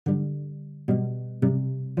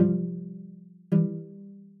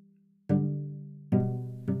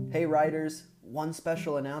Hey writers, one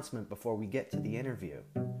special announcement before we get to the interview.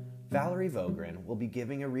 Valerie Vogren will be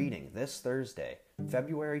giving a reading this Thursday,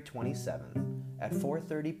 February 27th at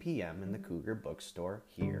 4:30 p.m. in the Cougar Bookstore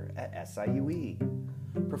here at SIUE.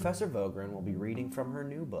 Professor Vogren will be reading from her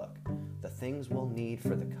new book, The Things We'll Need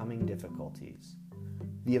for the Coming Difficulties.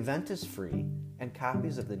 The event is free, and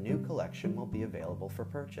copies of the new collection will be available for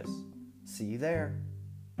purchase. See you there!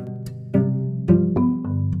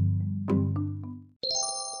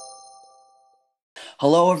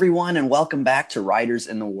 Hello, everyone, and welcome back to Writers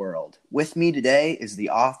in the World. With me today is the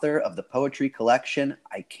author of the poetry collection,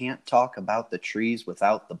 I Can't Talk About the Trees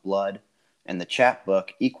Without the Blood, and the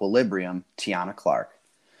chapbook, Equilibrium, Tiana Clark.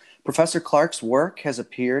 Professor Clark's work has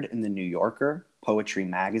appeared in The New Yorker, Poetry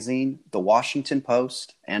Magazine, The Washington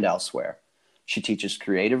Post, and elsewhere. She teaches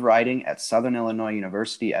creative writing at Southern Illinois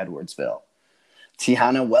University, Edwardsville.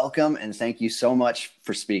 Tiana, welcome, and thank you so much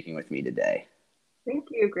for speaking with me today. Thank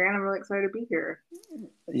you, Grant. I'm really excited to be here.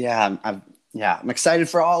 Yeah, I'm excited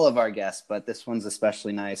for all of our guests, but this one's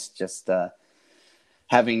especially nice. Just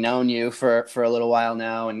having known you for a little while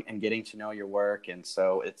now and getting to know your work, and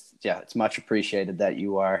so it's much appreciated that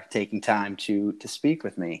you are taking time to speak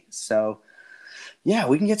with me. So, yeah,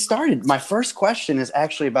 we can get started. My first question is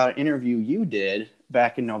actually about an interview you did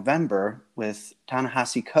back in November with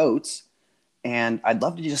Ta-Nehisi Coates, and I'd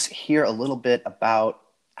love to just hear a little bit about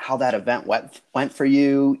how that event went for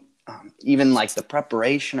you, even like the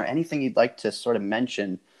preparation or anything you'd like to sort of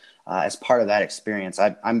mention as part of that experience.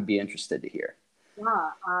 I'd be interested to hear.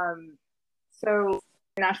 Yeah. So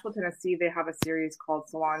in Nashville, Tennessee, they have a series called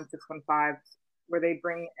Salon 615 where they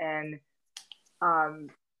bring in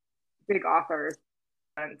big authors.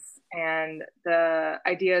 And the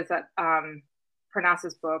idea is that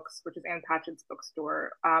Parnassus Books, which is Ann Patchett's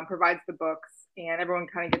bookstore, provides the books, and everyone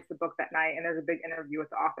kind of gets the book that night, and there's a big interview with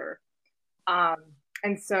the author.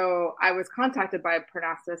 And so I was contacted by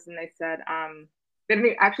Parnassus, and they said, they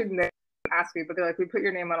didn't actually ask me, but they're like, we put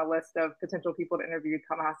your name on a list of potential people to interview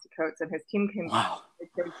Ta-Nehisi Coates, and his team came. Wow.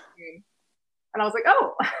 And I was like,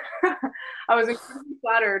 oh, I was incredibly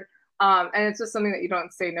flattered. And it's just something that you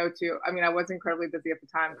don't say no to. I mean, I was incredibly busy at the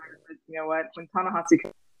time. But you know what? When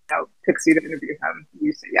Ta-Nehisi picks you to interview him,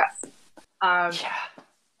 you say yes.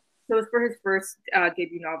 So it was for his first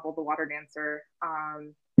debut novel, The Water Dancer.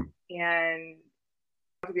 And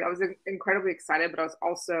I was incredibly excited, but I was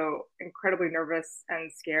also incredibly nervous and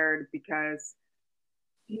scared because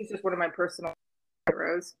he's just one of my personal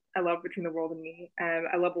heroes. I love Between the World and Me, and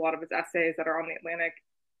I love a lot of his essays that are on The Atlantic.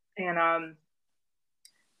 And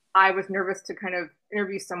I was nervous to kind of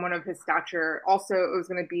interview someone of his stature. Also, it was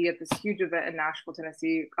going to be at this huge event in Nashville,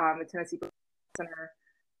 Tennessee, the Tennessee Center.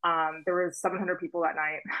 There were 700 people that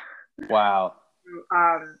night. Wow.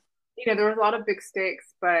 There was a lot of big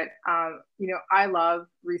stakes, but I love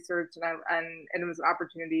research, and it was an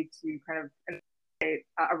opportunity to kind of investigate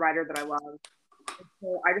a writer that I love. And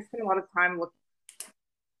so I just spent a lot of time looking.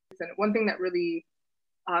 And one thing that really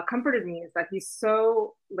comforted me is that he's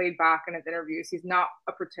so laid back in his interviews. He's not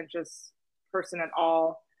a pretentious person at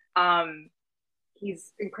all.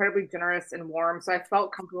 He's incredibly generous and warm. So I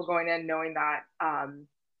felt comfortable going in knowing that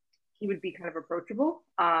he would be kind of approachable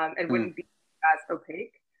and wouldn't be as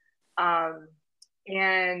opaque.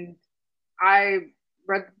 And I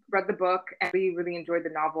read the book and really enjoyed the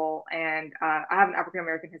novel. And I have an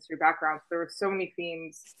African-American history background. So there were so many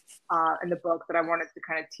themes in the book that I wanted to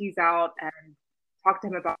kind of tease out and talk to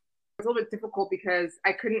him about. It was a little bit difficult because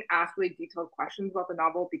I couldn't ask really detailed questions about the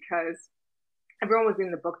novel because everyone was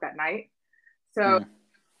reading the book that night. So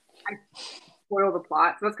I spoiled the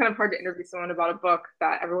plot. So that's kind of hard to interview someone about a book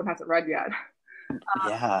that everyone hasn't read yet.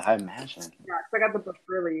 Yeah, I imagine. Yeah, so I got the book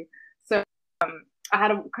early. So I had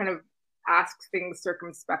to kind of ask things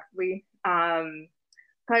circumspectly.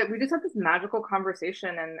 But we just had this magical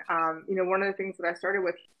conversation. And, one of the things that I started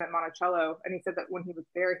with at Monticello, and he said that when he was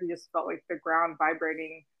there, he just felt like the ground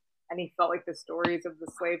vibrating, and he felt like the stories of the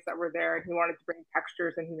slaves that were there, and he wanted to bring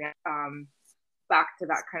textures and humanity back to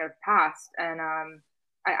that kind of past. And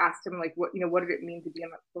I asked him, like, what did it mean to be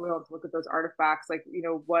in that soil and to look at those artifacts? Like,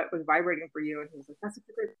 what was vibrating for you? And he was like, that's a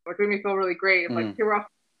great, which made me feel really great. I'm like, here, we're off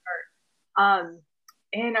to start.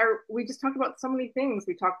 And we just talked about so many things.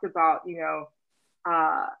 We talked about,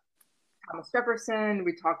 Thomas Jefferson.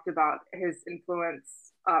 We talked about his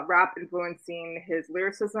influence, rap influencing his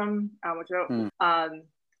lyricism, which I don't,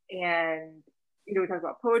 and, we talked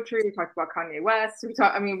about poetry. We talked about Kanye West. We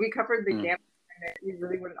covered the gamut, and we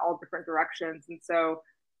really went in all different directions. And so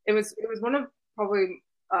it was one of probably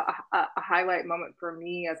a highlight moment for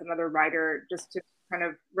me as another writer, just to kind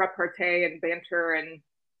of repartee and banter and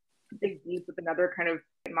dig deep with another kind of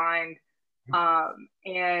mind.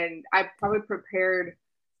 And I probably prepared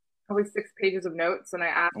probably 6 pages of notes, and I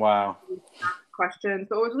asked Wow. questions.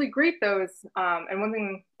 So it was really great, those. And one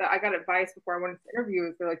thing that I got advice before I went into the interview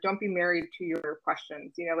is they're like, don't be married to your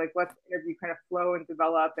questions. Like let the interview kind of flow and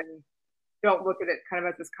develop, and don't look at it kind of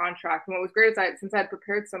as this contract. And what was great is since I had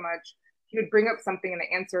prepared so much, he would bring up something in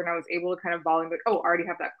the answer, and I was able to kind of volley like, oh, I already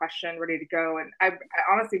have that question ready to go. And I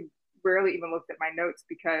honestly rarely even looked at my notes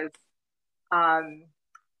because um,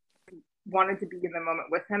 wanted to be in the moment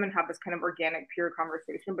with him and have this kind of organic, pure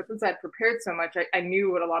conversation. But since I had prepared so much, I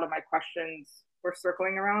knew what a lot of my questions were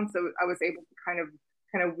circling around, so I was able to kind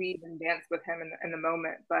of weave and dance with him in the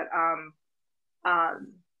moment. But yeah,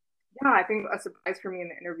 I think a surprise for me in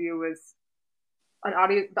the interview was the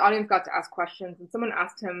audience got to ask questions, and someone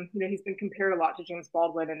asked him, he's been compared a lot to James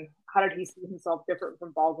Baldwin, and how did he see himself different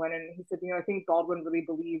from Baldwin? And he said, I think Baldwin really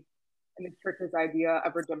believed in the church's idea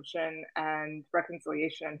of redemption and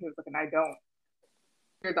reconciliation. He was like, and I don't.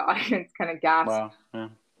 Hear the audience kind of gasp. Wow. Yeah.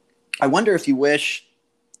 I wonder if you wish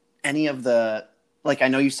any of the, like, I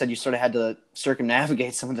know you said you sort of had to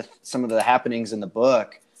circumnavigate some of the happenings in the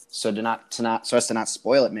book, so as to not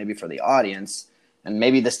spoil it maybe for the audience. And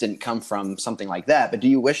maybe this didn't come from something like that, but do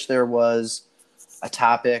you wish there was a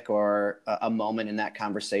topic or a moment in that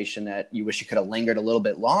conversation that you wish you could have lingered a little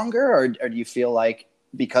bit longer, or do you feel like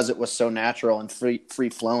because it was so natural and free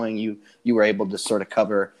flowing, you were able to sort of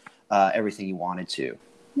cover everything you wanted to?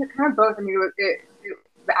 Yeah, kind of both. I mean,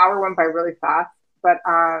 the hour went by really fast, but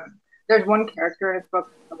there's one character in this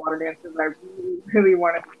book, The Water Dancer, that I really, really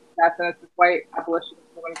wanted to discuss, and it's this white abolitionist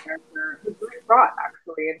woman character who's really fraught,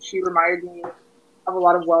 actually, and she reminded me of a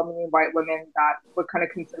lot of well-meaning white women that would kind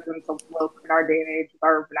of consider themselves woke in our day and age with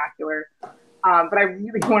our vernacular. But I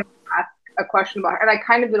really wanted to ask a question about her, and I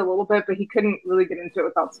kind of did a little bit, but he couldn't really get into it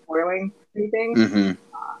without spoiling anything. Mm-hmm. And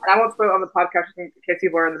I won't spoil it on the podcast in case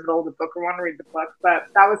people are in the middle of the book or want to read the book, but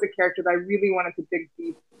that was a character that I really wanted to dig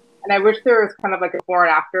deep. And I wish there was kind of like a before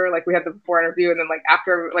and after, like we had the before interview, and then like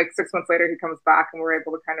after, like 6 months later, he comes back and we're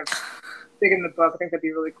able to kind of dig in the book. I think that'd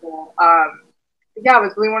be really cool. Yeah, I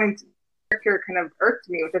was really wanting to character kind of irked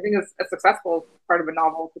me, which I think is a successful part of a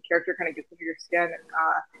novel. The character kind of gets under your skin. And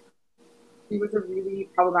he was a really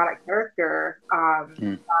problematic character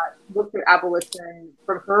that looked at abolition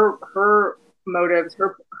from her motives,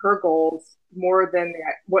 her goals, more than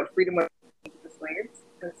what freedom was to the slaves.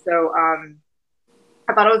 And so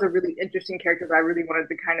I thought it was a really interesting character that I really wanted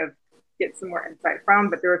to kind of get some more insight from,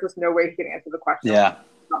 but there was just no way he could answer the question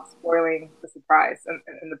without spoiling the surprise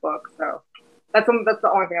in the book. So that's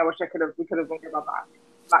the only thing I wish we could have learned about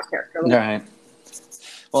that character. Right.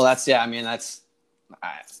 Well, I mean,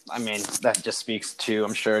 that just speaks to,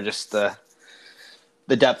 I'm sure, just the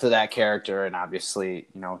depth of that character, and obviously,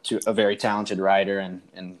 to a very talented writer and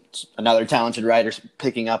another talented writer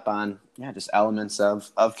picking up on, just elements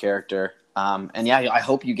of character. And I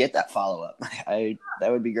hope you get that follow up. That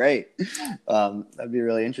would be great. That'd be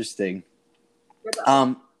really interesting.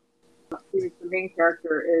 The main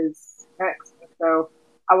character is next. So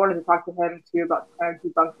I wanted to talk to him too about kind of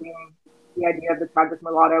debunking the idea of the tragic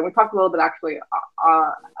mulatto. We talked a little bit actually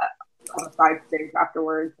on the side stage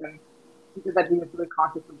afterwards, and he said that he was really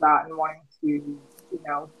conscious of that and wanting to, be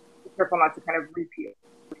careful not to kind of repeat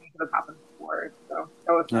things that have happened before. So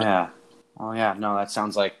that was Oh yeah, no, that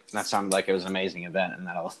sounded like it was an amazing event, and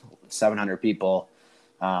that 700 people.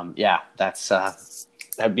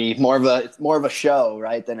 That'd be more of a show,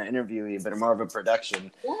 right, than an interviewee, but more of a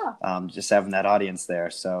production. Yeah. Just having that audience there,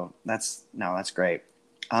 so that's great.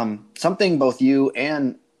 Something both you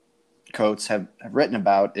and Coates have written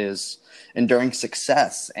about is enduring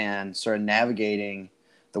success and sort of navigating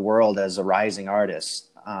the world as a rising artist.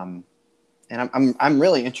 And I'm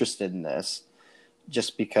really interested in this,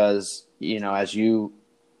 just because as you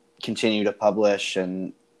continue to publish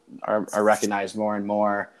and are recognized more and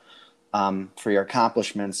more for your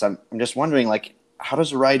accomplishments, I'm just wondering, like, how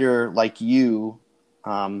does a writer like you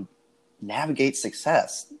navigate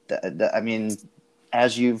success? I mean,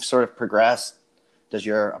 as you've sort of progressed, does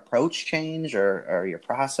your approach change or your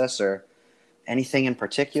process or anything in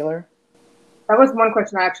particular? That was one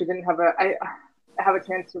question I actually didn't have a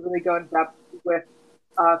chance to really go in depth with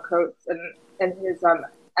Coates, and in his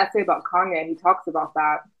essay about Kanye, he talks about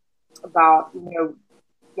that, about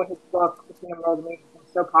when his book Between the World and Me was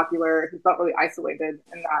so popular, he felt really isolated,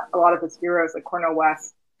 and that a lot of his heroes like Cornel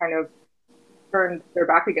West kind of turned their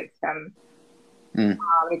back against him.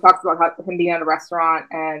 He talks about him being in a restaurant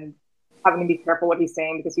and having to be careful what he's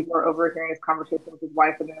saying because people are overhearing his conversation with his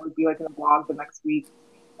wife, and then it would be like in a blog the next week.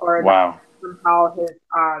 Or wow. How his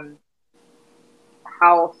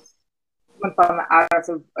house someone found the address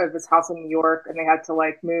of his house in New York, and they had to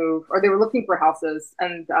like move, or they were looking for houses,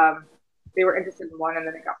 and they were interested in one, and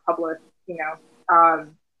then it got published, you know.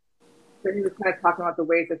 So he was kind of talking about the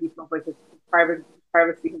ways that he felt like his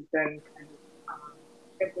privacy has been kind of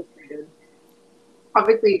infiltrated.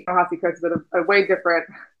 Obviously, Ta-Nehisi Coates is at a way different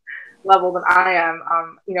level than I am.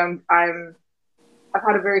 You know, I've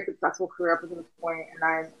had a very successful career up to this point, and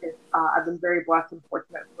I've been very blessed and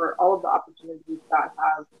fortunate for all of the opportunities that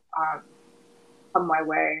have come my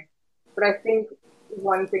way. But I think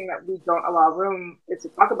one thing that we don't allow room is to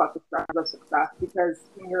talk about the stress of success, because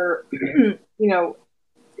when you're, you know,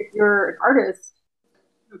 if you're an artist,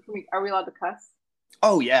 are we allowed to cuss?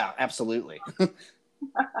 Oh yeah, absolutely. I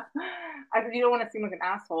said you don't want to seem like an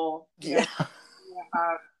asshole. Yeah.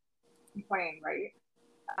 Complain, right?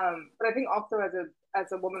 But I think also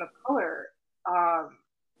as a woman of color,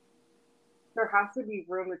 there has to be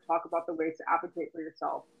room to talk about the ways to advocate for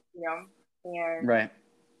yourself, you know? And right.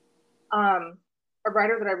 A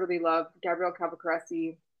writer that I really love, Gabrielle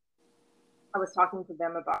Calvacaresi, I was talking to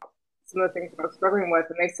them about some of the things that I was struggling with,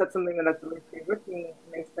 and they said something that has really stayed with me.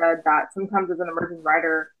 And they said that sometimes as an emerging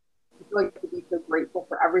writer, you feel like you have to be so grateful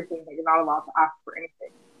for everything that you're not allowed to ask for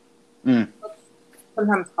anything. That's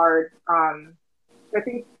sometimes hard. I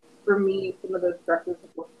think for me, some of those stresses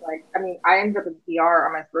looked like, I mean, I ended up in PR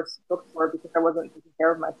on my first bookstore because I wasn't taking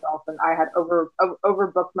care of myself, and I had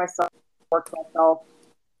overbooked myself, worked myself,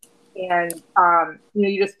 and you know,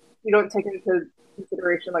 you don't take into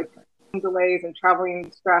consideration like delays and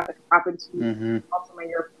traveling stress that can happen to you. Also, my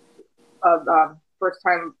year of first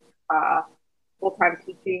time full time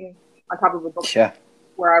teaching on top of a book,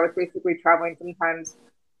 where I was basically traveling sometimes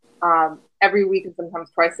every week and sometimes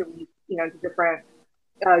twice a week, you know, to different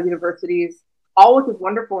universities, all which is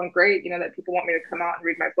wonderful and great, you know, that people want me to come out and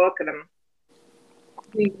read my book, and I'm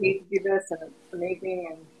being paid to do this, and it's amazing.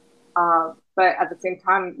 And but at the same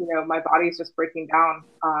time, you know, my body's just breaking down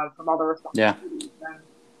from all the responsibilities. And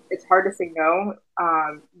it's hard to say no.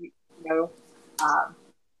 You know,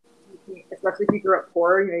 especially if you grew up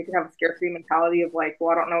poor, you know, you can have a scarcity mentality of like,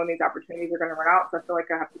 well, I don't know when these opportunities are going to run out, so I feel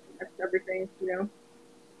like I have to connect to everything, you know.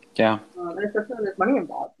 Yeah. And especially when there's money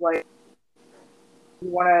involved, like you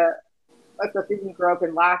want to, especially when you grow up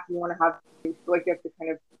in lack, you want to have, you feel like you have to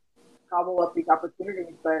kind of gobble up these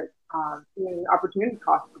opportunities, but you know, the opportunity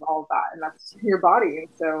cost of all of that, and that's your body. And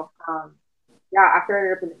so, yeah, after I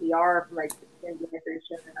ended up in the ER for my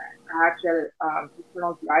dehydration, and I actually had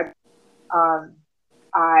internal GI,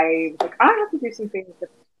 I was like, I have to do some things to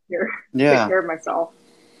take care of myself,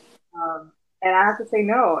 and I have to say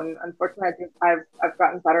no. And unfortunately, I think I've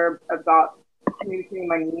gotten better about communicating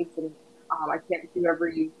my needs, and I can't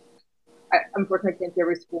do unfortunately, I can't do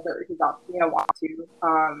every school that reaches out to me. I want to,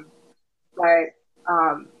 but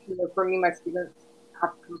you know, for me, my students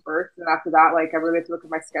have to come first, and after that, like I really have to look at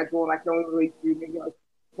my schedule, and I can only really do maybe like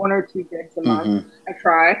 1 or 2 gigs a month. I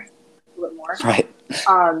try a little bit more, right?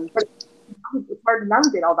 But it's hard to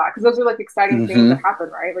navigate all that because those are like exciting things that happen,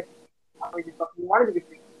 right? Like you want to do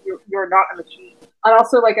things, you're not a machine, and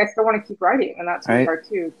also like I still want to keep writing, and that's really hard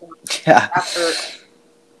too. So, yeah.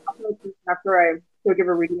 After I go give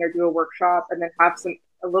a reading or do a workshop, and then have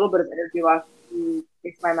a little bit of energy left to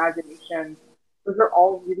face my imagination, those are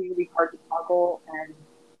all really, really hard to toggle and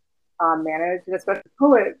manage, and especially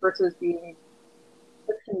poet versus being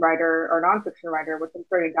a fiction writer or nonfiction writer, which I'm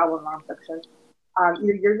starting to dabble in nonfiction.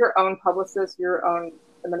 You're your own publicist, your own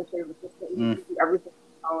administrative assistant. You do everything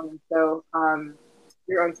on your own, and so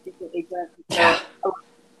your own speaking agent. So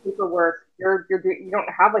paperwork. You don't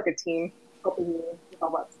have like a team helping you with all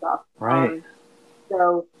that stuff. Right.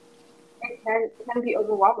 So it can be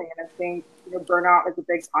overwhelming, and I think, you know, burnout is a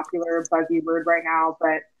big popular buzzy word right now,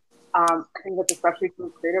 but I think that's especially for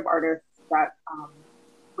creative artists that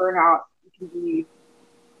burnout can be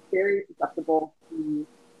very susceptible to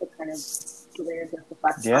the kind of career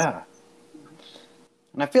effects. Yeah.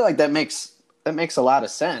 And I feel like that makes a lot of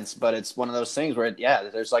sense, but it's one of those things where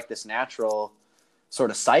there's like this natural sort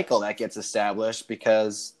of cycle that gets established,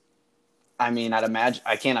 because I mean,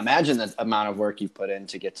 I can't imagine the amount of work you put in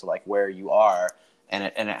to get to like where you are, and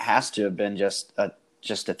it has to have been just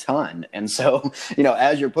a ton. And so, you know,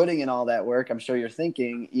 as you're putting in all that work, I'm sure you're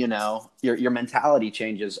thinking, you know, your mentality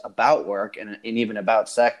changes about work and even about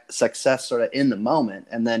success sort of in the moment.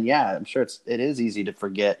 And then, yeah, I'm sure it is easy to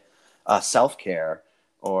forget self-care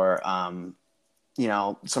or, you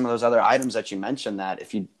know, some of those other items that you mentioned, that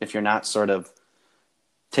if you're not sort of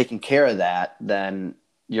taking care of that, then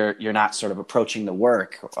you're not sort of approaching the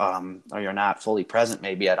work, or you're not fully present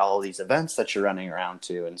maybe at all of these events that you're running around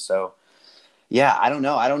to. And so, yeah, I don't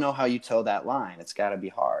know how you toe that line. It's got to be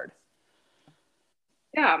hard.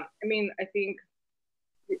 Yeah, I mean, I think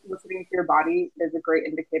listening to your body is a great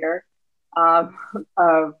indicator of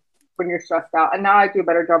when you're stressed out. And now I do a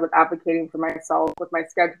better job of advocating for myself with my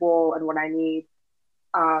schedule and what I need.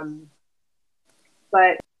 Um,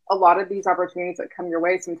 but a lot of these opportunities that come your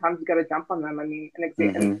way, sometimes you got to jump on them. I mean, an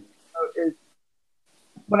example Mm-hmm. is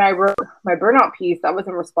when I wrote my burnout piece, that was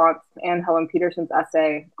in response to Anne Helen Peterson's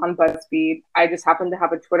essay on BuzzFeed. I just happened to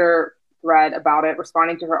have a Twitter thread about it,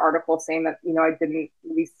 responding to her article saying that, I didn't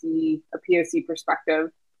really see a POC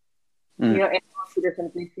perspective. Mm. Anne Helen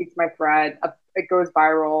Peterson retweets my thread. It goes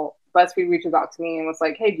viral. BuzzFeed reaches out to me and was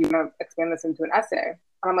like, hey, do you want to expand this into an essay?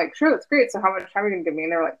 And I'm like, sure, that's great. So how much time are you going to give me?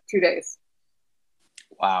 And they're like, 2 days.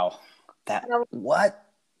 Wow. What?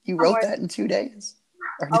 You I'm wrote like, that in 2 days?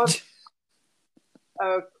 Or I did was you?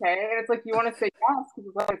 okay. And it's like, you want to say yes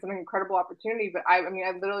because it's an incredible opportunity. But I mean,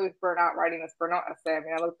 I literally was burnt out writing this burnout essay. I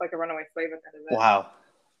mean, I looked like a runaway slave at the end of it. Wow.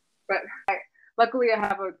 But luckily, I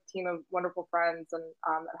have a team of wonderful friends and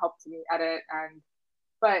that helped me edit.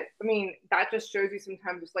 But I mean, that just shows you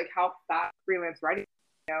sometimes just like how fast freelance writing,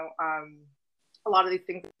 a lot of these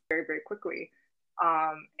things very, very quickly.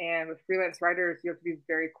 And with freelance writers, you have to be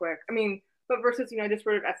very quick. I mean, but versus, I just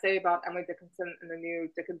wrote an essay about Emily Dickinson and the new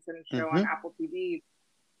Dickinson show on Mm-hmm. Apple TV.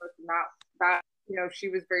 That she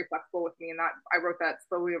was very flexible with me, and that I wrote that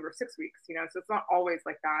slowly over 6 weeks. So it's not always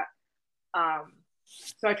like that.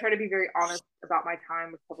 So I try to be very honest about my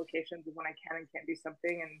time with publications and when I can and can't do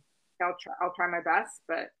something, and I'll try my best.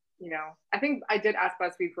 But I think I did ask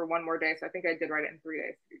BuzzFeed for one more day, so I think I did write it in 3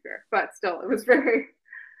 days to be fair. But still, it was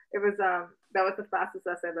that was the fastest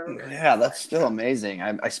essay I've ever written. Yeah, that's still amazing.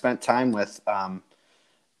 I spent time with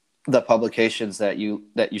the publications that you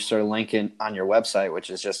sort of link in on your website, which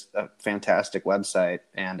is just a fantastic website,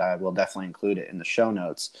 and I will definitely include it in the show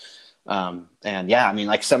notes. And yeah, I mean,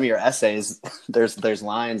 like some of your essays, there's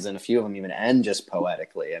lines, and a few of them even end just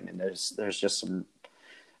poetically. I mean, there's just some.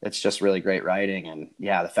 It's just really great writing, and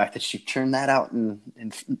yeah, the fact that you turned that out in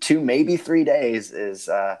 2, maybe 3 days is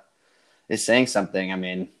saying something. I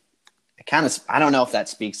mean, I don't know if that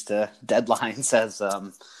speaks to deadlines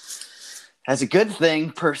as a good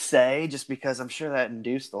thing per se, just because I'm sure that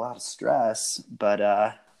induced a lot of stress. But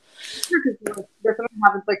there's something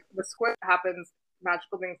happens, like the squid happens,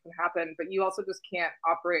 magical things can happen, but you also just can't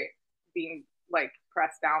operate being like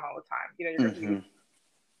pressed down all the time.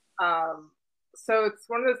 So it's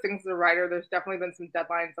one of those things as a writer, there's definitely been some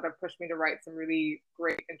deadlines that have pushed me to write some really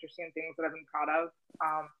great, interesting things that I've been proud of.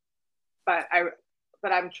 But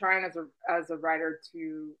I'm trying as a writer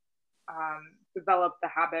to develop the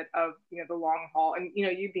habit of the long haul, and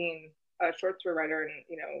you being a short story writer and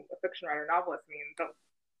a fiction writer, novelist. I mean,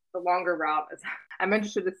 the longer route is. I'm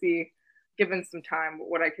interested to see, given some time,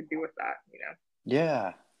 what I could do with that.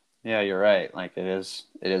 yeah, you're right. Like it is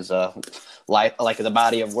a life, like the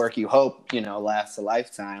body of work you hope lasts a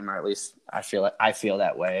lifetime, or at least I feel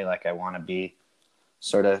that way. Like I want to be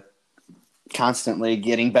sort of constantly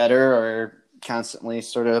getting better, or constantly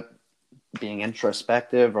sort of being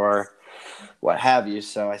introspective, or what have you.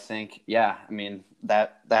 So I think, yeah, I mean,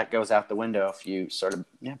 that goes out the window if you sort of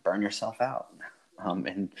burn yourself out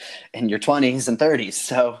in your 20s and 30s.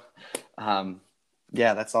 So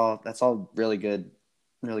yeah, that's all really good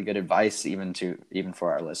advice, even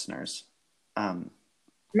for our listeners. I'm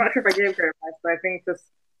not sure if I gave great advice, but I think just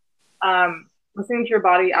listening to your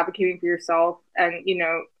body, advocating for yourself, and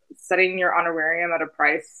setting your honorarium at a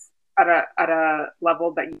price at a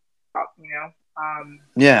level that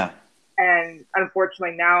Yeah. And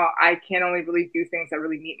unfortunately now I can only really do things that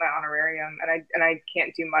really meet my honorarium, and I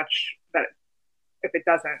can't do much that if it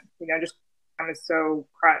doesn't, just time is so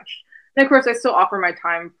crunched. And of course I still offer my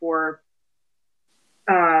time for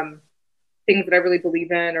things that I really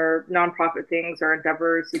believe in, or nonprofit things or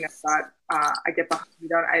endeavors, that I get behind.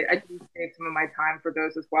 I do save some of my time for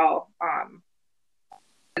those as well.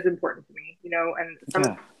 It's important to me, and some of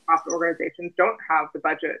the nonprofit organizations don't have the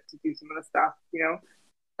budget to do some of the stuff,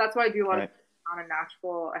 That's why I do a lot of on in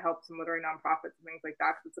Nashville. I help some literary nonprofits and things like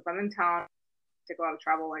that. Because if I'm in town, take a lot of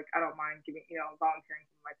travel, like I don't mind giving, volunteering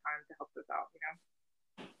some of my time to help this out,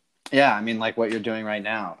 Yeah, I mean, like what you're doing right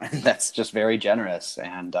now, that's just very generous,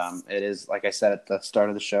 and it is, like I said at the start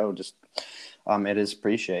of the show, just it is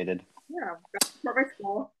appreciated. Yeah, gotta support my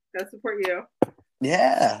school, gotta support you.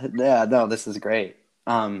 Yeah, no, this is great.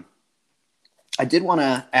 I did want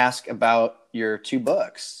to ask about your 2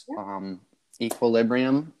 books,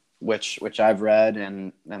 Equilibrium, which I've read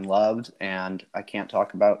and loved, and I Can't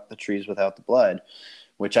Talk About the Trees Without the Blood,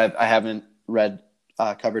 which I haven't read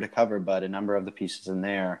cover to cover, but a number of the pieces in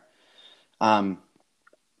there. And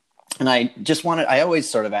I always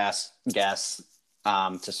sort of ask guests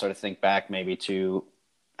to sort of think back maybe to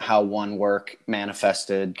how one work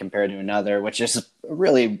manifested compared to another, which is a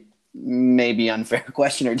really maybe unfair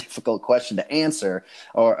question or difficult question to answer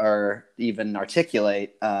or even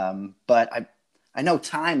articulate. But I know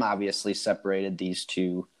time obviously separated these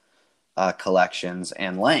two collections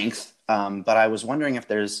and length. But I was wondering if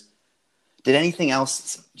did anything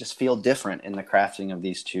else just feel different in the crafting of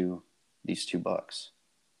these two books?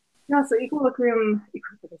 Yeah, so Equilibrium,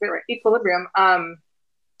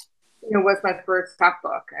 was my first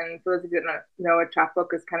chapbook. And for those of you that don't know, a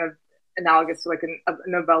chapbook is kind of analogous to like a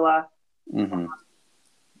novella, mm-hmm.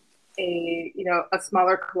 A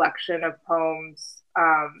smaller collection of poems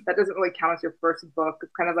that doesn't really count as your first book.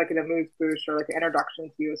 It's kind of like an amuse bouche or like an introduction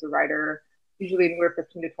to you as a writer, usually anywhere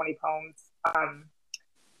 15 to 20 poems.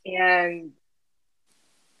 And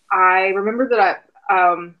I remember that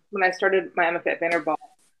when I started my MFA at Vanderbilt,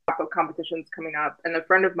 chapbook competitions coming up, and a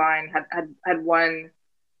friend of mine had won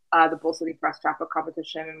the Bull City Press chapbook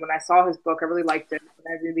competition. And when I saw his book, I really liked it, and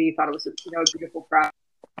I really thought it was a beautiful press.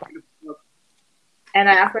 And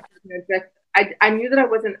I asked my I knew that I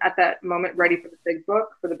wasn't at that moment ready for the big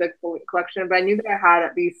book, for the big full collection, but I knew that I had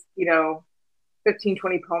at least 15,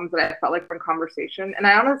 20 poems that I felt like were in conversation. And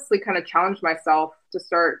I honestly kind of challenged myself to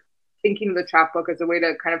start thinking of the chapbook as a way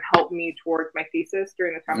to kind of help me towards my thesis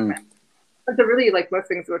during the time. And so really, like most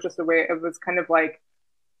things, it was just a way, it was kind of like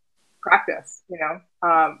practice,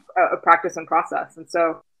 a practice and process. And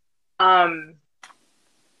so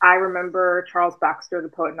I remember Charles Baxter, the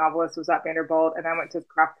poet novelist, was at Vanderbilt, and I went to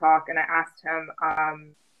Craft Talk and I asked him,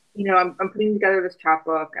 I'm putting together this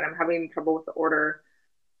chapbook and I'm having trouble with the order.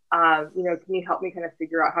 Can you help me kind of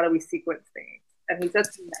figure out how do we sequence things? And he said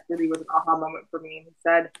something that really was an aha moment for me. He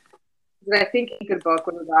said, I think a good book,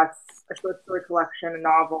 whether that's a short story collection, a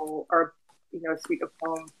novel, or a suite of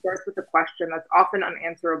poems, starts with a question that's often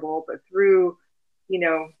unanswerable, but through,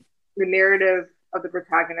 the narrative of the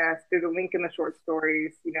protagonist, through the link in the short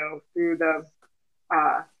stories, through the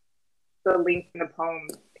link in the poem,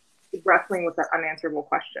 wrestling with that unanswerable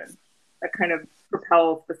question that kind of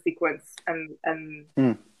propels the sequence and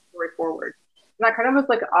story forward. And that kind of was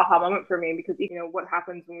like an aha moment for me, because what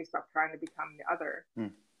happens when we stop trying to become the other?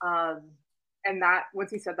 And that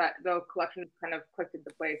once he said that, the collection kind of clicked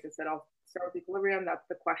into place. It said, I'll start with Equilibrium. That's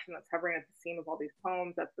the question that's hovering at the seam of all these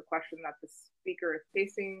poems. That's the question that the speaker is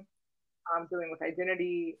facing, dealing with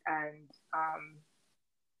identity and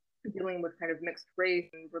dealing with kind of mixed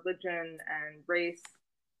race and religion and race.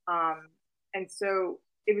 And so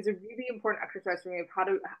it was a really important exercise for me of how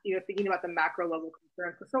to, thinking about the macro level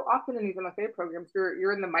concerns. Because so often in these MFA programs,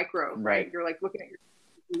 you're in the micro, right? You're like looking at your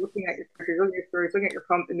characters, looking at your stories, looking at your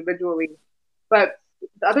poems individually. But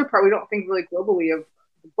the other part, we don't think really globally of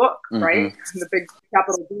the book, right? The big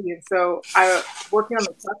capital B. And so working on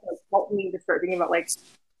the process helped me to start thinking about like,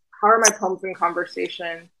 how are my poems in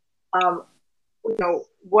conversation?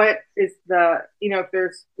 What is the, if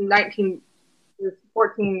there's 14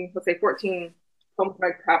 poems in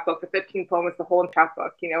my chapbook, the 15th poem is the whole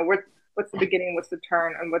chapbook, what's the beginning, what's the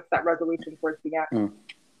turn, and what's that resolution towards the end?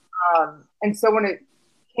 And so when it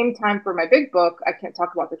came time for my big book, I Can't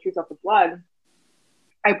Talk About the Truth Off the Blood,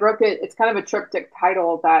 I broke it. It's kind of a triptych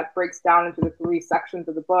title that breaks down into the 3 sections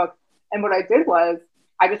of the book. And what I did was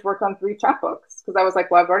I just worked on 3 chapbooks, because I was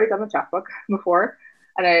like, well, I've already done the chapbook before,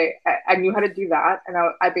 and I knew how to do that. And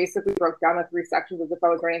I basically broke down the 3 sections as if I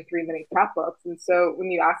was writing 3 mini chapbooks. And so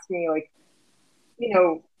when you ask me, like,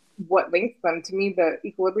 what links them to me, the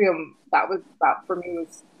Equilibrium, that for me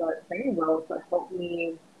was the training wheels that helped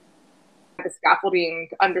me, the scaffolding,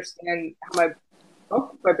 to understand how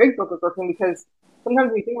my big book was working. Because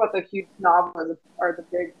sometimes we think about the huge novel or the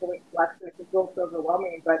big collection, it can feel so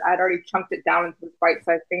overwhelming, but I'd already chunked it down into this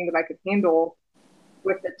bite-sized thing that I could handle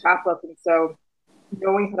with the chapbook. And so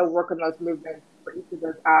knowing how to work on those movements for each of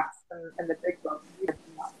those acts and the big book.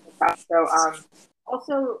 So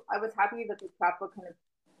also, I was happy that the chapbook kind of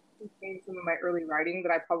contained some of my early writing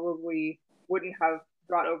that I probably wouldn't have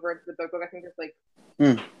brought over into the big book. I think there's like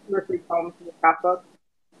 2 or 3 poems in the chapbook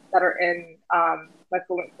that are in my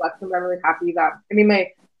full collection. But I'm really happy that,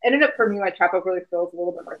 for me, my chapbook really feels a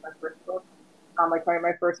little bit like my first book, like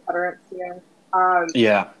my first utterance, And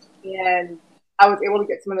I was able to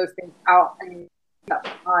get some of those things out and that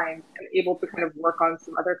time, and able to kind of work on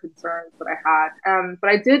some other concerns that I had.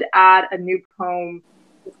 But I did add a new poem,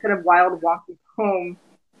 this kind of wild, wonky poem,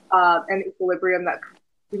 and Equilibrium, that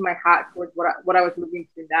threw my hat towards what I was moving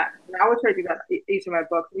to next. And I always try to do that in each of my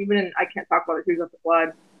books. Even in I Can't Talk About the Truth of the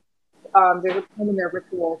Blood, there's a poem in there,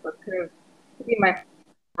 Rituals, that's kind of keeping my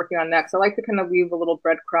working on next. So I like to kind of leave a little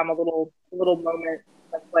breadcrumb, a little moment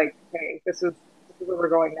that's like, hey, this is where we're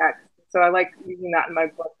going next. So I like using that in my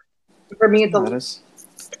book. For me, it's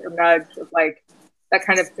or nudge of like that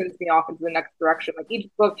kind of sends me off into the next direction. Like each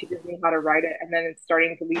book teaches me how to write it, and then it's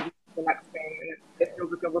starting to lead me to the next thing, and it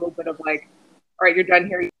feels like a little bit of like, all right, you're done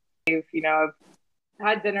here. You know, I've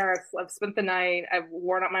had dinner, I've spent the night, I've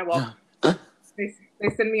worn out my welcome. They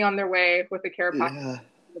send me on their way with a care package to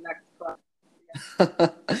the next book.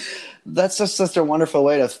 That's just such a wonderful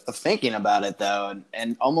way of thinking about it, though,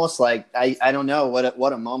 and almost like I don't know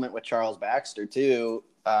what a moment with Charles Baxter too.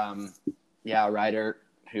 A writer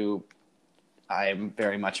who I'm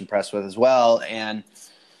very much impressed with as well, and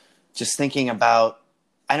just thinking about,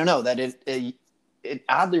 I don't know, that it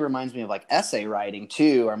oddly reminds me of like essay writing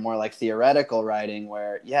too, or more like theoretical writing,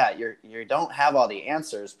 where you don't have all the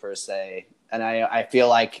answers per se, and I feel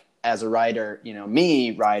like as a writer,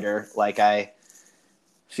 writer, like I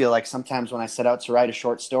feel like sometimes when I set out to write a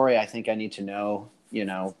short story, I think I need to know,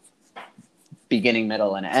 beginning,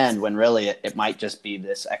 middle, and end, when really it might just be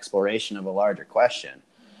this exploration of a larger question.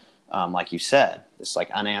 Like you said, this like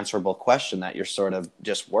unanswerable question that you're sort of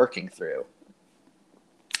just working through,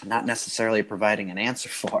 not necessarily providing an answer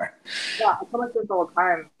for. Yeah, I feel like this all the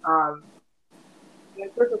time.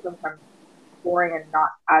 Answers are sometimes boring and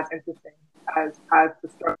not as interesting as the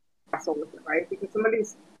story wrestle with it, right? Because some of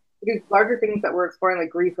these larger things that we're exploring, like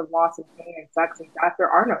grief and loss and pain and sex and death, there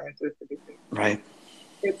are no answers to these things. Right.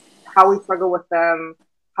 It's how we struggle with them,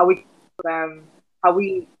 how we them, how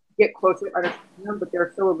we get closer to understanding them, but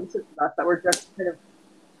they're so elusive to us that we're just kind of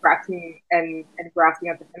scratching and grasping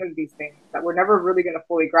at the end of these things that we're never really going to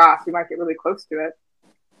fully grasp. We might get really close to it,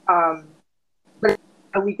 but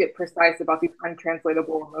how we get precise about these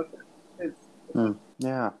untranslatable emotions.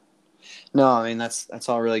 Yeah. No, I mean that's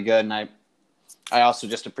all really good, and I also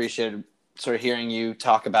just appreciated sort of hearing you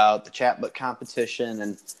talk about the chapbook competition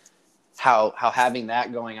and how having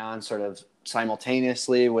that going on sort of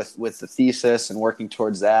simultaneously with the thesis and working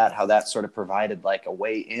towards that, how that sort of provided like a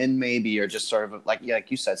way in maybe, or just sort of like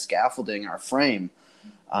you said, scaffolding our frame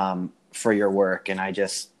for your work. And I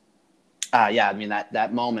just, I mean,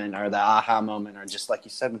 that moment, or the aha moment, or just like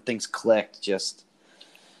you said, when things clicked, just,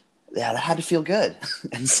 that had to feel good.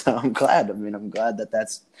 And so I'm glad that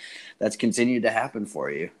that's continued to happen for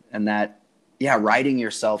you, and that, writing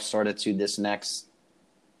yourself sort of to this next,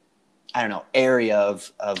 I don't know, area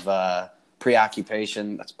of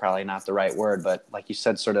preoccupation. That's probably not the right word, but like you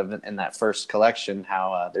said, sort of in that first collection,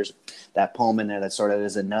 how there's that poem in there that sort of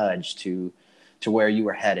is a nudge to where you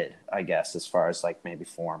were headed, I guess, as far as like maybe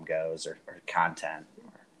form goes, or content.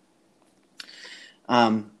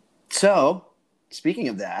 So speaking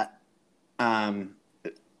of that,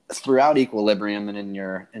 throughout Equilibrium and in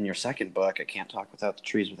your second book, I Can't Talk Without the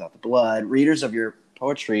Trees Without the Blood, readers of your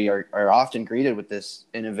poetry are often greeted with this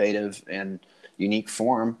innovative and unique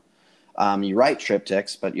form. You write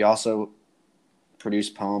triptychs, but you also produce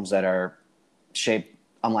poems that are shaped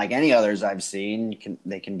unlike any others I've seen.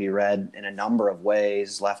 They can be read in a number of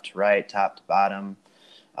ways, left to right, top to bottom,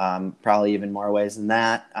 probably even more ways than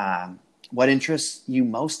that. What interests you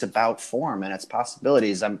most about form and its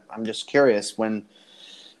possibilities? I'm just curious, when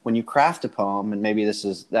you craft a poem, and maybe this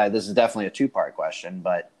is definitely a two-part question,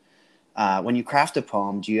 but when you craft a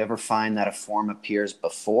poem, do you ever find that a form appears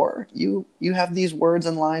before you have these words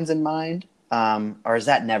and lines in mind, or is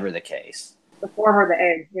that never the case? The form or the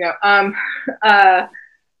egg,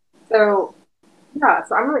 So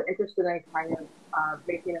I'm really interested in kind of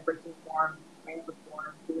making and breaking form, playing with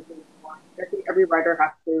form, doing form. I think every writer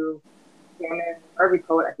has to examine, or every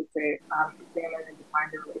poet, I should say, examine and define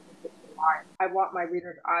their relationship to line. I want my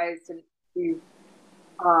readers' eyes to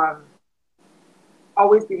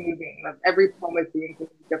always be moving. Like every poem is doing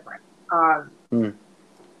something different.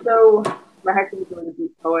 So my husband was a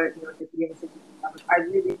deep poet, I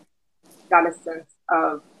really got a sense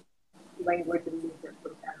of language and movement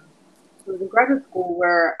from him. So it was in graduate school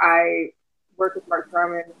where I worked with Mark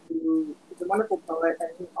Sherman, who is a wonderful poet, and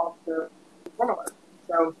he also is a formalist.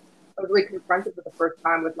 So I was really confronted for the first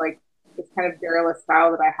time with like this kind of garrulous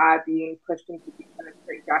style that I had being pushed into these kind of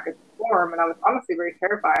straitjackets form, and I was honestly very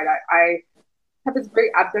terrified. I had this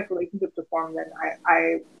very abject relationship to form that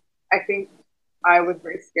I think I was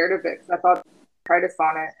very scared of it, because I thought if I tried a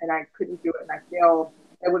sonnet and I couldn't do it and I failed,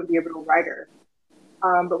 I wouldn't be able to write her.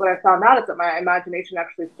 But what I found out is that my imagination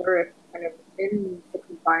actually flourished kind of in the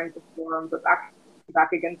confines of form, but back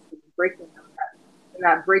against them, breaking them. And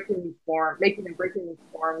that breaking form, making and breaking these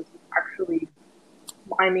forms was actually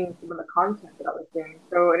miming some of the content that I was doing.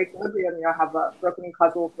 So in Equilibrium, I have a broken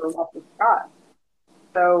puzzle for Love with Scott.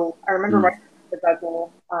 So I remember writing the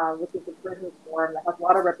puzzle, which is a written form that has a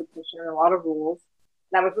lot of repetition and a lot of rules.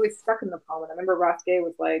 And I was really stuck in the poem. And I remember Ross Gay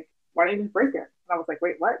was like, "Why don't you just break it?" And I was like,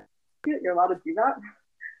 "Wait, what? You're allowed to do that?"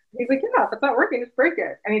 He's like, yeah, that's not working, just break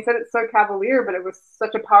it. And he said it so cavalier, but it was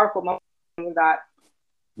such a powerful moment that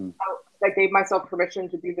I gave myself permission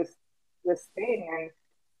to do this thing.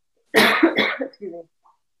 And excuse me,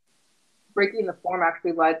 breaking the form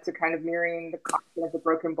actually led to kind of mirroring the concept of the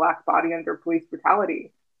broken black body under police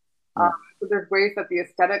brutality. So there's ways that the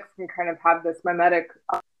aesthetics can kind of have this mimetic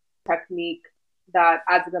technique that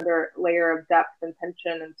adds another layer of depth and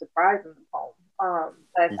tension and surprise in the poem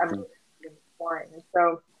that I'm really exploring. And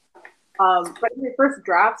so, but in the first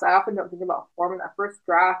drafts, I often don't think about form. In that first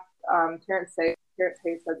draft, Terrence Hayes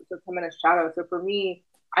said it's just him in a shadow. So for me,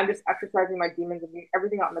 I'm just exercising my demons and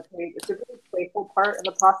everything out on the page. It's a really playful part in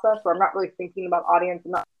the process where I'm not really thinking about audience.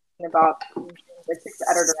 I'm not thinking about I take the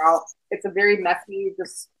editor out. It's a very messy,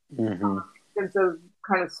 just sense of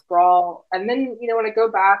kind of sprawl. And then, you know, when I go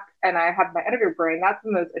back and I have my editor brain, that's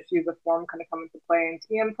when those issues of form kind of come into play. And to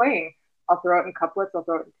me, I'm playing. I'll throw it in couplets. I'll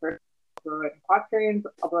throw it in verse. I'll throw it in quatrains.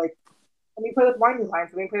 I'll be like, let me play with winding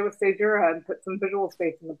lines. Let me play with caesura and put some visual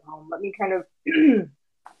space in the poem. Let me kind of, and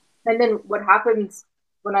then what happens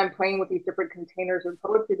when I'm playing with these different containers of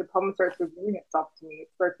poetry, the poem starts revealing itself to me. It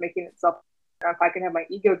starts making itself, if I can have my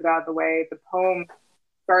ego get out of the way, the poem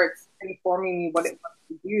starts informing me what it wants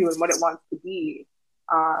to do and what it wants to be.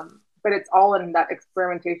 But it's all in that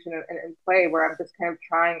experimentation and play where I'm just kind of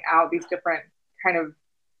trying out these different kind of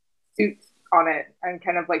suits on it and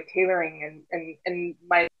kind of like tailoring and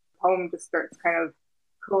my poem just starts kind of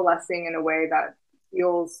coalescing in a way that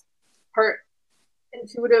feels part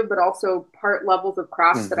intuitive, but also part levels of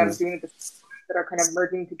crafts that I'm doing that are kind of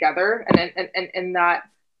merging together. And that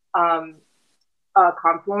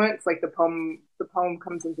confluence, like the poem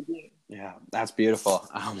comes into being. Yeah, that's beautiful.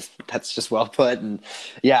 That's just well put. And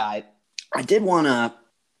yeah, I did want to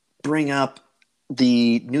bring up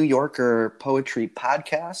the New Yorker Poetry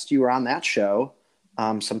Podcast. You were on that show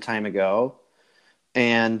some time ago.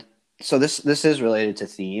 And so this is related to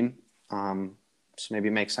theme. So maybe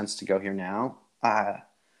it makes sense to go here now.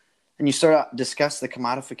 And you sort of discussed the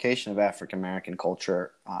commodification of African-American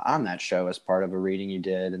culture on that show as part of a reading you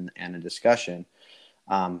did and a discussion.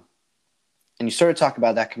 And you sort of talk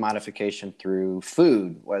about that commodification through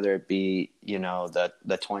food, whether it be, you know, the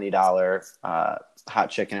 $20 hot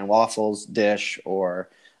chicken and waffles dish, or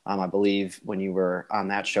I believe when you were on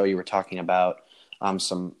that show, you were talking about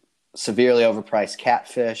some severely overpriced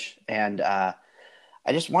catfish. And I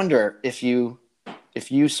just wonder if you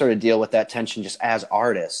sort of deal with that tension just as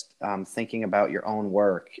artists, thinking about your own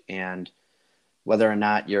work and whether or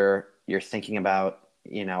not you're thinking about,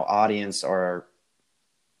 you know, audience or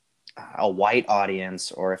a white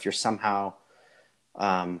audience, or if you're somehow,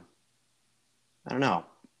 I don't know,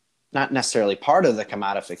 not necessarily part of the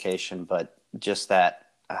commodification, but just that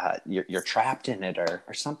you're trapped in it or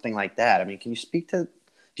something like that. I mean, can you speak to,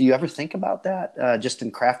 do you ever think about that just in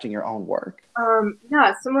crafting your own work?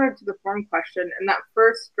 Yeah, similar to the form question. In that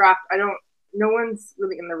first draft, no one's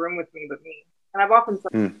really in the room with me but me. And I've often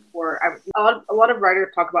said before, a lot of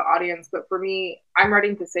writers talk about audience, but for me, I'm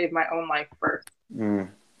writing to save my own life first.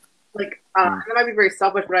 Like, and that might be very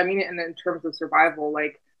selfish, but I mean it in terms of survival.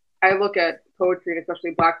 Like, I look at poetry, and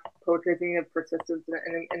especially Black poetry, thinking of persistence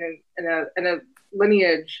in a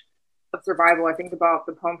lineage of survival. I think about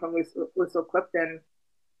the poem from Lucille Clifton,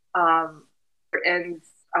 and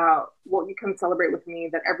won't you come celebrate with me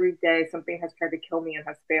that every day something has tried to kill me and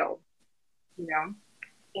has failed, you know?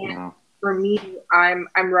 And for me, I'm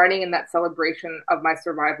writing in that celebration of my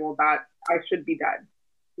survival that I should be dead,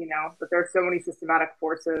 you know, but there are so many systematic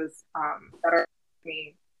forces that are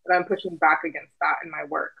me that I'm pushing back against that in my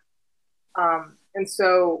work. And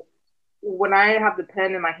so when I have the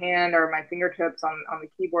pen in my hand or my fingertips on the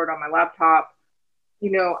keyboard on my laptop,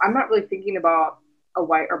 you know, I'm not really thinking about a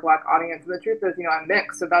white or Black audience. And the truth is, you know, I'm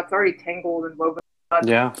mixed, so that's already tangled and woven.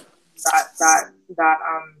 Yeah. That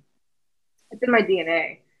it's in my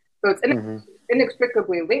DNA. So it's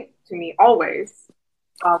inextricably linked to me always.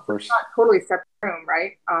 It's not totally separate room,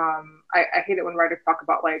 right? I hate it when writers talk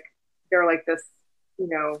about like they're like this, you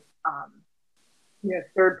know,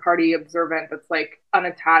 third party observant that's like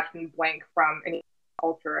unattached and blank from any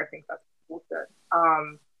culture. I think that's bullshit.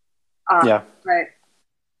 But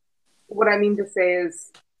what I mean to say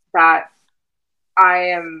is that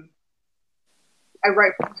I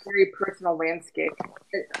write from a very personal landscape,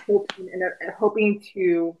 hoping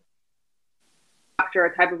to capture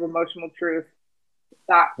a type of emotional truth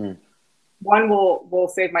that one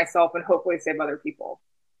will save myself and hopefully save other people.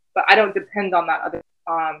 But I don't depend on that other.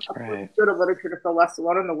 Go to literature to feel less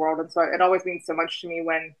alone in the world, and so it always means so much to me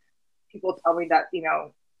when people tell me that, you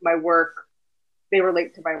know, my work, they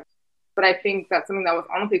relate to my work. But I think that's something that was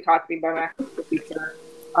honestly taught to me by my teacher,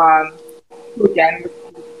 who again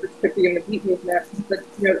was quickly in the heat movement, but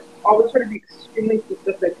always try to be extremely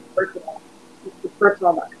specific and personal. It's the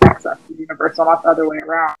personal that connects us to the universal, not the other way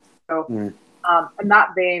around. So, in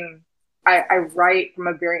that vein, I write from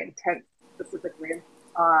a very intense, specific way,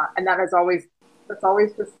 and that hasn't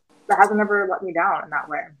ever let me down in that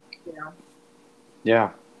way.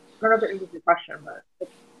 Yeah. I don't know if it answers your question, but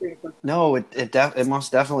it's pretty simple. No, it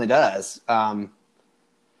most definitely does. And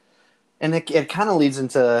it kind of leads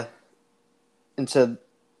into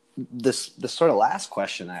this sort of last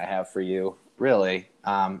question I have for you, really.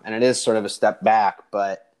 And it is sort of a step back,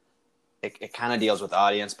 but it kind of deals with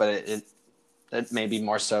audience, but it may be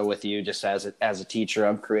more so with you just as a teacher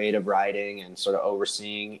of creative writing and sort of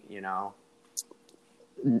overseeing,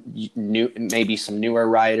 maybe some newer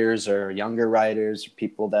writers or younger writers,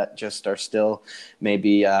 people that just are still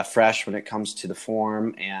maybe fresh when it comes to the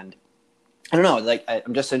form. And I don't know, like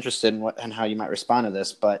I'm just interested in how you might respond to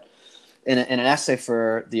this, but in an essay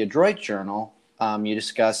for the Adroit Journal, you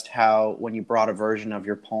discussed how when you brought a version of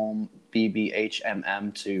your poem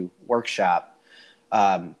BBHMM to workshop,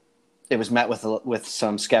 it was met with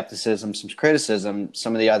some skepticism, some criticism.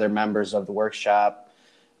 Some of the other members of the workshop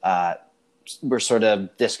were sort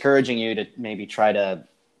of discouraging you to maybe try to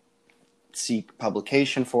seek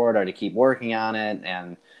publication for it or to keep working on it.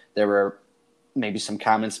 And there were maybe some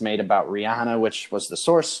comments made about Rihanna, which was the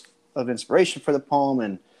source of inspiration for the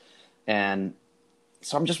poem. And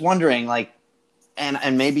so I'm just wondering, like,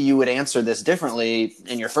 and maybe you would answer this differently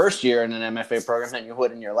in your first year in an MFA program than you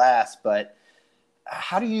would in your last, but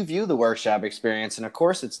how do you view the workshop experience? And of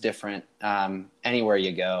course it's different anywhere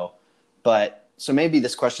you go, but so maybe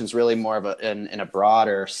this question is really more of in a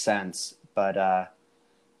broader sense, but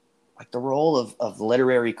like the role of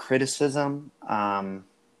literary criticism.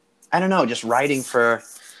 I don't know, just writing for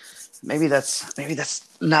maybe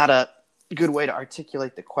that's not a good way to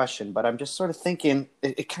articulate the question, but I'm just sort of thinking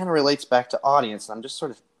it kind of relates back to audience. I'm just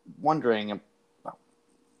sort of wondering, I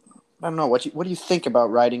don't know, what do you think about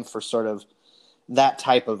writing for sort of that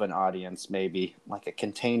type of an audience, maybe like a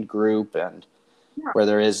contained group and where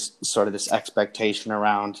there is sort of this expectation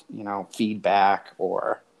around, feedback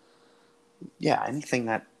or anything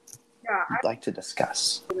that you'd like to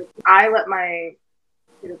discuss. I let my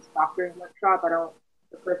students talk during the workshop.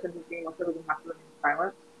 The person who's being lectured doesn't have to remain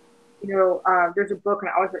silent. There's a book,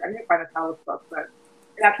 and I didn't find the title of the book, but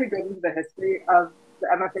it actually goes into the history of the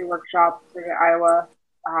MFA workshop in Iowa,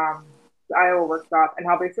 the Iowa workshop, and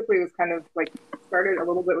how basically it was kind of like started a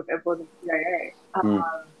little bit with influence of CIA.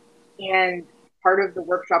 And part of the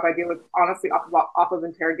workshop idea was honestly off of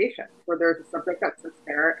interrogation, where there's a subject that sits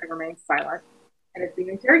there and remains silent and is being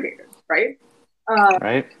interrogated, right?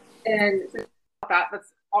 Right. And so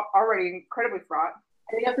that's already incredibly fraught.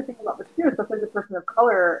 And you have to think about this too, especially as a person of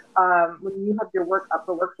color, when you have your work up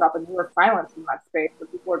for workshop and you are silenced in that space where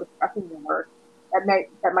people are discussing your work, that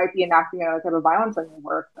might be enacting a type of violence on your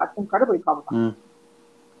work. That's incredibly problematic.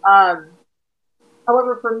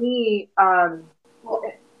 However, for me, to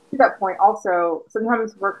that point, also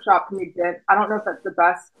sometimes workshop can be dense. I don't know if that's the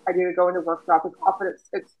best idea to go into workshop. It's often it's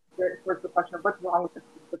towards the question of what's wrong with this.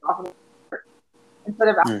 It's often instead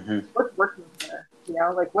of asking what's working here,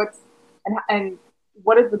 like what's and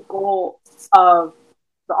what is the goal of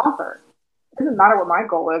the author? It doesn't matter what my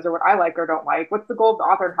goal is or what I like or don't like. What's the goal of the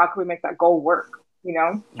author and how can we make that goal work?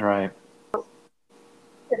 Right.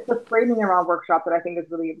 It's the framing around workshop that I think is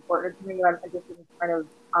really important to me, that I'm interested in kind of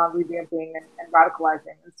revamping and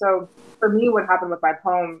radicalizing. And so for me, what happened with my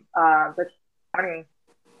poem, it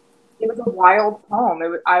was a wild poem.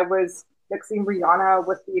 I was mixing Rihanna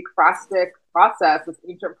with the ekphrastic process, this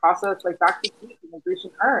ancient process, like back to Greek in the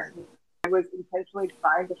Grecian urn. I was intentionally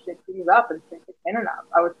trying to shake things up and shake the canon up.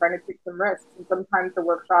 I was trying to take some risks, and sometimes the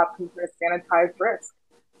workshop can kind of sanitize risk.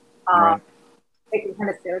 Right. It can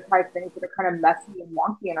kind of sanitize things that are kind of messy and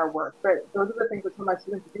wonky in our work. But those are the things that tell my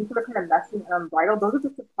students, things that are kind of messy and unbridled, those are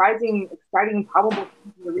the surprising, exciting, and probable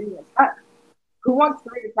things when you're reading a text. Who wants to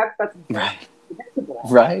read a text that's predictable?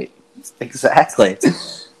 Right. Exactly.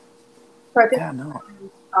 So I think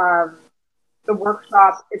the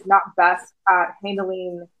workshop is not best at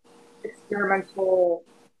handling experimental,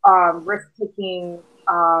 risk-taking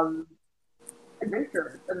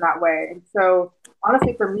adventures in that way. And so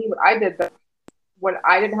honestly, for me, what I did when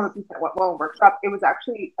I didn't have a piece that went well in workshop, it was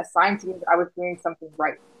actually a sign to me that I was doing something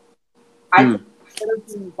right. Instead of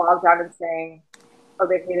being bogged down and saying, oh,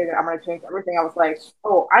 they hated it, I'm going to change everything, I was like,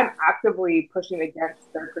 oh, I'm actively pushing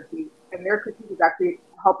against their critique. And their critique is actually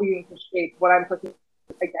helping me to shape what I'm pushing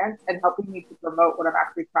against and helping me to promote what I'm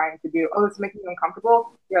actually trying to do. Oh, it's making you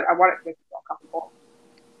uncomfortable? Good, I want it to make you feel uncomfortable.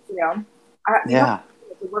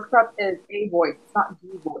 The workshop is a voice, it's not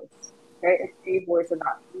the voice. Okay, it's a voice and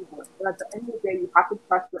not the voice. And at the end of the day, you have to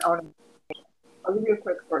trust your own. I'll give you a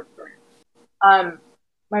quick short story. Um,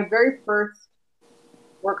 my very first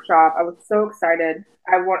workshop, I was so excited.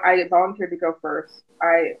 I volunteered to go first.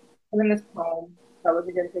 I put in this poem that was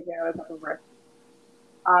again taking another type of risk.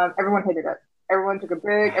 Everyone hated it. Everyone took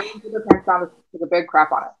their pants down, took a big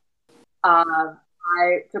crap on it.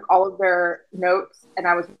 I took all of their notes and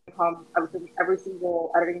I was home. I was taking every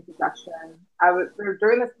single editing suggestion.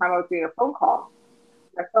 During this time I was getting a phone call,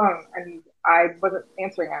 my phone, and I wasn't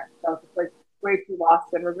answering it. So I was just like way too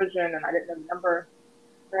lost in revision, and I didn't know the number.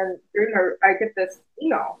 And I get this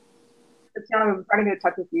email. Tatiana, I'm trying to get in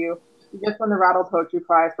touch with you. You just won the Rattle Poetry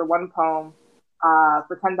Prize for one poem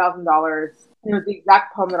for $10,000. It was the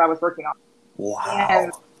exact poem that I was working on. Wow.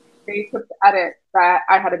 And they took the edit that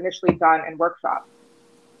I had initially done in workshop.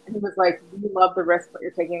 And he was like, "We love the risk that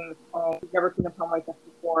you're taking in this poem. We've never seen a poem like this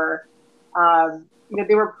before."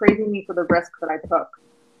 They were praising me for the risk that I took.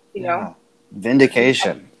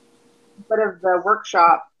 Vindication. But of the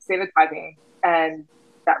workshop, sanitizing and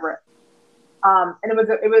that risk. And it was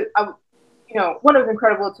one, it was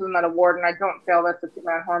incredible to win that award, and I don't fail this to toot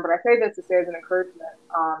my own horn, but I say this to say as an encouragement.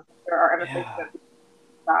 There are MFA students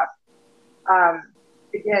that,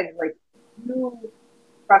 again, like, you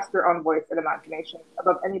trust your own voice and imagination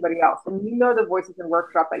above anybody else, and you know the voices in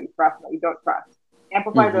workshop that you trust and that you don't trust.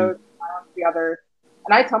 Amplify those, silence the others.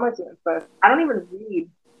 And I tell my students this. I don't even read.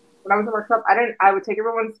 When I was in workshop, I would take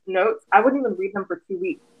everyone's notes. I wouldn't even read them for 2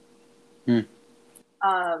 weeks.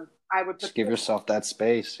 I would just give yourself that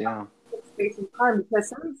space, space and time,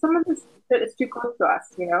 because some of this is too close to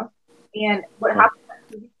us, And what happened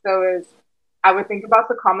at 2 weeks though is I would think about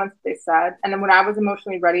the comments they said, and then when I was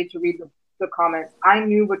emotionally ready to read the comments, I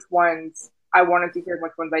knew which ones I wanted to hear and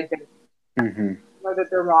which ones I didn't. I know that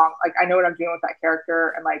they're wrong. Like, I know what I'm doing with that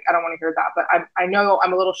character, and like I don't want to hear that, but I know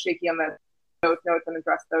I'm a little shaky on the notes and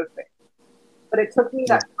address those things. But it took me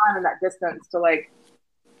that time and that distance to like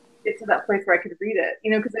get to that place where I could read it,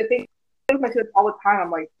 because I think my students all the time,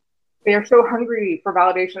 I'm like, they are so hungry for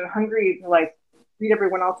validation, hungry to like read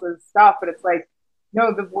everyone else's stuff, but it's like,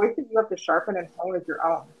 no, the voice that you have to sharpen and hone is your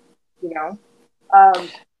own,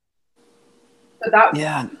 So that,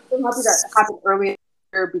 I'm so happy that happened early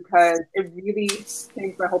because it really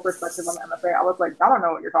changed my whole perspective on the MFA. I was like, I don't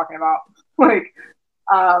know what you're talking about. Like,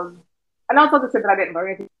 and also to say that I didn't learn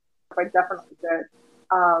anything, I definitely did.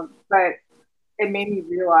 But it made me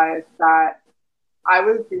realize that I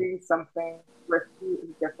was doing something risky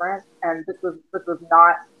and different, and this was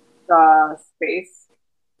not the space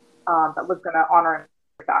that was going to honor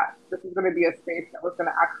that. This was going to be a space that was going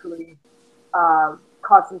to actually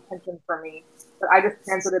cause some tension for me. But I just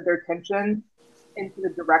translated their tension into the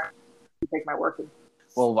direction to take my work in.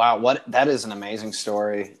 Well, wow, that is an amazing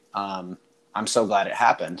story. I'm so glad it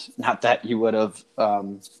happened. Not that you would have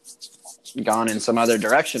gone in some other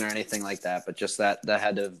direction or anything like that, but just that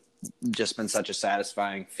had to have just been such a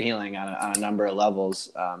satisfying feeling on a number of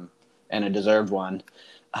levels, and a deserved one.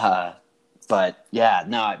 But yeah,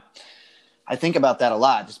 no, I think about that a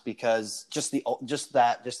lot, just because just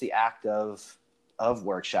the act of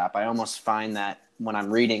workshop. I almost find that when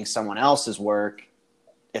I'm reading someone else's work,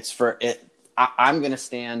 I'm going to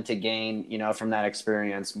stand to gain, from that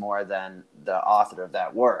experience more than the author of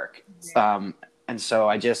that work. And so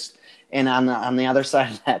and on the other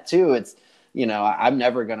side of that too, it's, I'm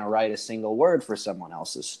never going to write a single word for someone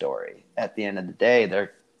else's story. At the end of the day,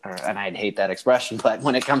 and I'd hate that expression, but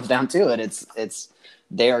when it comes down to it, it's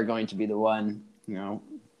they are going to be the one,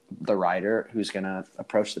 the writer who's going to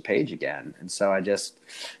approach the page again. And so I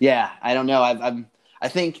don't know. I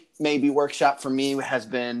think maybe workshop for me has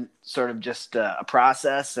been sort of just a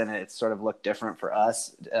process, and it's sort of looked different for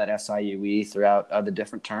us at SIUE throughout the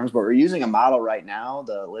different terms. But we're using a model right now,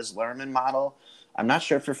 the Liz Lerman model. I'm not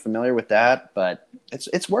sure if you're familiar with that, but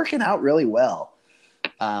it's working out really well.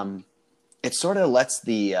 It sort of lets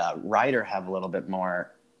the writer have a little bit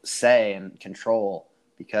more say and control,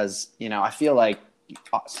 because, I feel like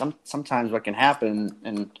sometimes what can happen,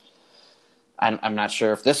 and I'm not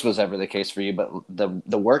sure if this was ever the case for you, but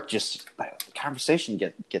the work conversation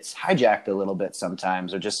gets hijacked a little bit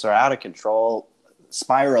sometimes, or just sort of out of control,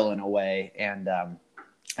 spiral in a way. And I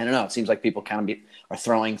don't know, it seems like people kind of are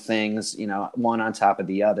throwing things, one on top of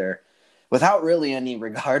the other, without really any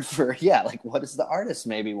regard for, like, what does the artist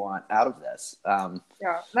maybe want out of this? That's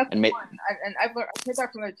fun. And I've heard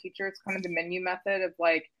that from other teachers, kind of the menu method of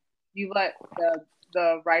like, you let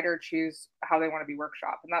the writer choose how they want to be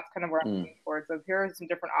workshopped. And that's kind of where I'm looking towards. So here are some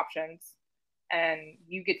different options, and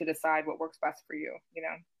you get to decide what works best for you,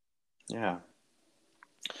 Yeah.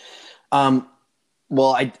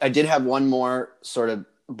 Well, I did have one more sort of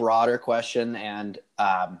broader question, and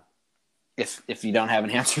if you don't have an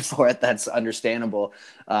answer for it, that's understandable.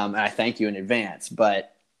 And I thank you in advance.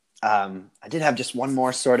 But I did have just one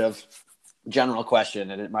more sort of general question,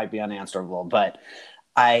 and it might be unanswerable. But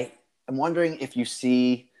I am wondering if you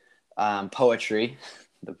see poetry,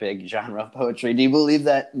 the big genre of poetry. Do you believe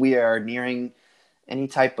that we are nearing any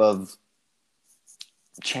type of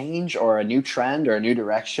change or a new trend or a new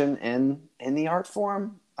direction in the art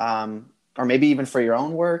form? Or maybe even for your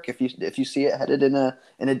own work, if you see it headed in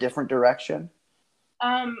a different direction?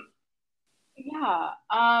 Um, yeah,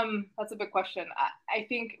 that's a big question. I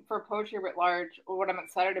think for poetry writ large, what I'm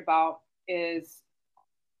excited about is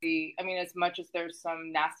I mean, as much as there's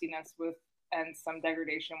some nastiness with and some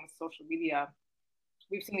degradation with social media,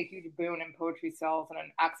 we've seen a huge boon in poetry sales and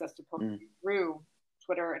an access to poetry through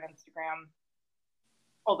Twitter and Instagram.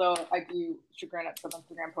 Although I do chagrin at some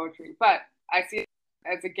Instagram poetry, but I see it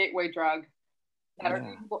as a gateway drug that are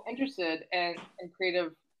people interested in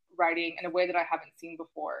creative writing in a way that I haven't seen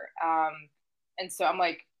before. And so I'm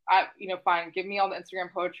like, fine, give me all the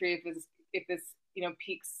Instagram poetry if this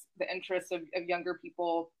piques the interest of younger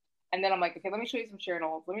people. And then I'm like, okay, let me show you some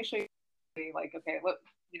journals. Let me show you like, okay, look,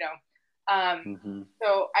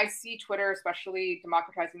 So I see Twitter especially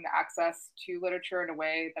democratizing the access to literature in a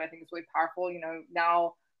way that I think is really powerful.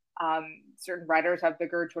 Now certain writers have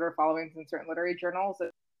bigger Twitter followings than certain literary journals.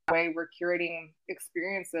 That way we're curating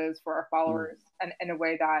experiences for our followers and in a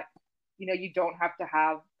way that, you don't have to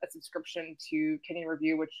have a subscription to Kenny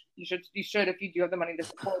Review, which you should if you do have the money to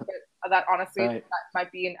support it. That honestly, that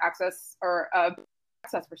might be an access or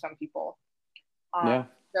access for some people.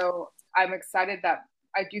 So I'm excited that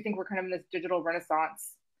I do think we're kind of in this digital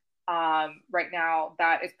renaissance right now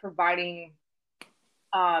that is providing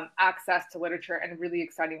access to literature in really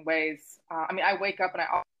exciting ways. I mean, I wake up and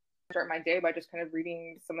I start my day by just kind of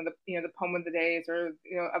reading some of the, the poem of the days or,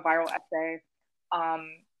 a viral essay.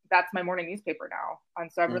 That's my morning newspaper now.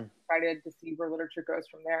 And so I'm really excited to see where literature goes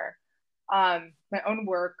from there. My own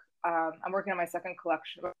work, I'm working on my second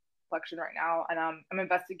collection right now, and I'm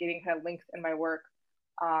investigating kind of length in my work.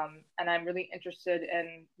 And I'm really interested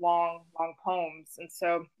in long poems. And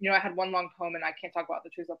so, I had one long poem, and I can't talk about the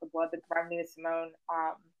truth about the blood, that reminded me of Simone.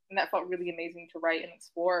 And that felt really amazing to write and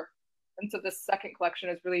explore. And so this second collection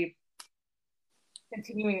is really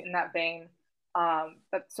continuing in that vein.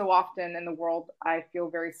 But so often in the world, I feel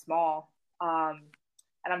very small. And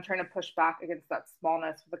I'm trying to push back against that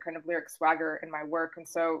smallness with a kind of lyric swagger in my work. And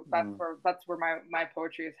so that's where my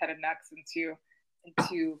poetry is headed next, into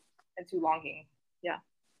longing. Yeah.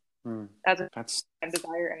 As a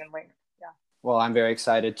desire and in length. Yeah. Well, I'm very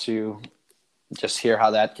excited to just hear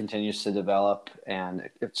how that continues to develop, and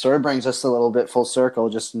it sort of brings us a little bit full circle,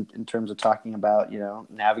 just in terms of talking about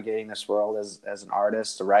navigating this world as an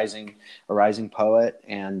artist, a rising poet,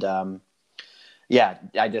 and I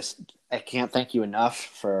can't thank you enough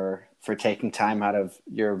for taking time out of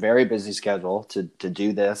your very busy schedule to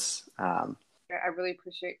do this. I really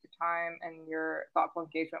appreciate your time and your thoughtful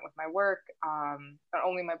engagement with my work, not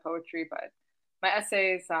only my poetry, but my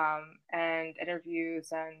essays and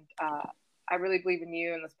interviews. And I really believe in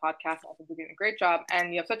you and this podcast. I think you're doing a great job.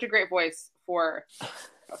 And you have such a great voice for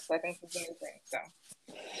us. I think it's amazing. So.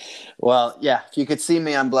 Well, yeah, if you could see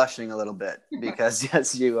me, I'm blushing a little bit because,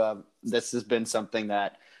 yes, this has been something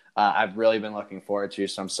that I've really been looking forward to.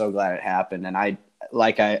 So I'm so glad it happened. And I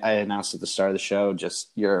announced at the start of the show,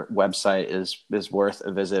 just your website is worth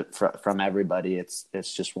a visit from everybody. It's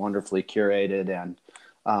just wonderfully curated and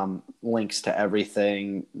links to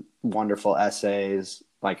everything, wonderful essays.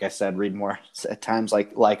 Like I said, read more at times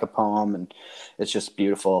like a poem, and it's just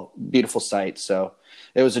beautiful site. So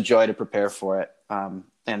it was a joy to prepare for it.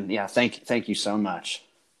 And yeah, thank you so much.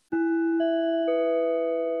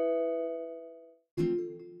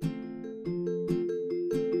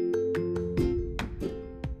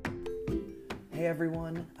 Hey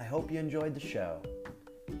everyone, I hope you enjoyed the show.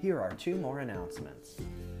 Here are two more announcements.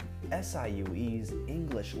 SIUE's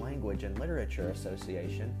English Language and Literature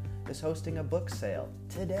Association is hosting a book sale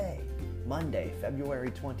today, Monday,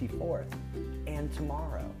 February 24th, and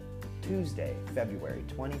tomorrow, Tuesday, February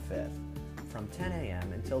 25th, from 10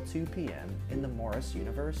 a.m. until 2 p.m. in the Morris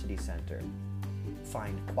University Center.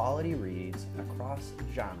 Find quality reads across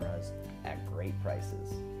genres at great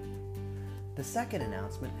prices. The second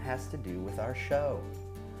announcement has to do with our show.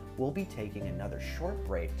 We'll be taking another short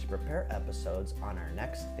break to prepare episodes on our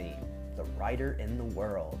next theme, the writer in the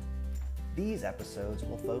world. These episodes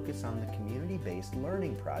will focus on the community-based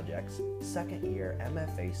learning projects second-year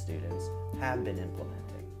MFA students have been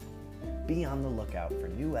implementing. Be on the lookout for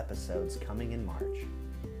new episodes coming in March.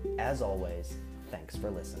 As always, thanks for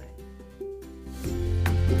listening.